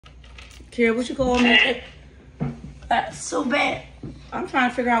Kierra, what you call me? That's so bad. I'm trying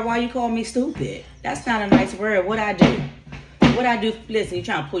to figure out why you call me stupid. That's not a nice word. What I do? What I do? Listen, you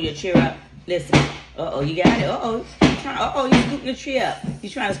trying to pull your chair up. Listen. Uh-oh, you got it. Uh-oh. You scooping the chair up. You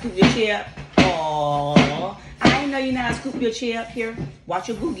trying to scoop your chair up. Oh, I didn't know you know how to scoop your chair up here. Watch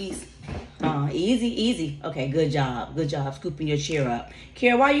your boogies. Easy. Okay, good job. Good job scooping your chair up.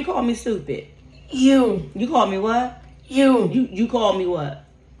 Kierra, why you call me stupid? You call me what? You call me what?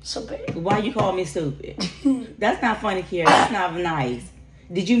 so bad. Why you call me stupid? That's not funny, Kierra. That's not nice.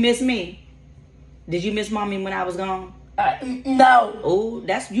 Did you miss me? Did you miss mommy when I was gone? No. Oh,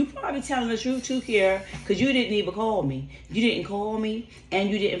 that's you probably telling the truth too, Kierra, because you didn't even call me. You didn't call me, and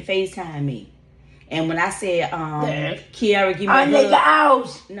you didn't FaceTime me. And when I said, Kierra, give me a hug. I need the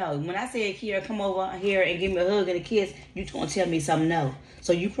house. No, when I said, Kierra, come over here and give me a hug and a kiss, you gonna tell me something no.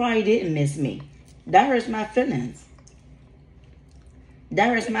 So you probably didn't miss me. That hurts my feelings.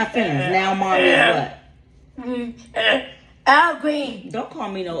 Now mommy is what? Ugly. Don't call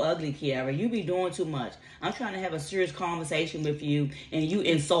me no ugly, Kierra. You be doing too much. I'm trying to have a serious conversation with you, and you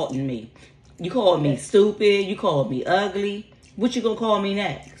insulting me. You called me stupid. You called me ugly. What you gonna call me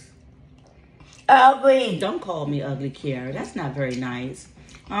next? Ugly. Don't call me ugly, Kierra. That's not very nice.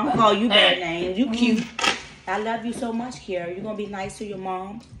 I don't call you bad names. You cute. I love you so much, Kierra. You gonna be nice to your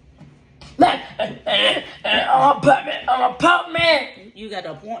mom? Apartment. You got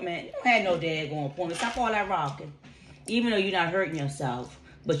an appointment. You don't have no daggone appointment. Stop all that rocking. Even though you're not hurting yourself,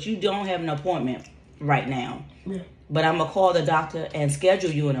 but you don't have an appointment right now. But I'm gonna call the doctor and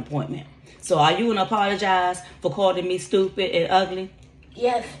schedule you an appointment. So are you gonna apologize for calling me stupid and ugly?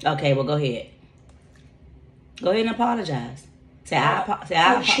 Yes. Okay, well go ahead. Go ahead and apologize. Say I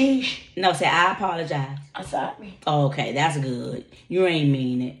apologize. I'm sorry. Okay, that's good. You ain't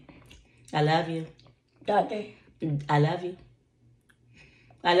mean it. I love you. Daddy. I love you.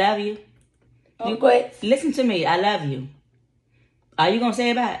 I love you. Great. Listen to me. I love you. Are you going to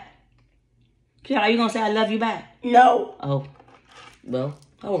say it back? Kierra, are you going to say I love you back? No. Oh, well,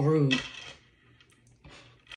 how rude.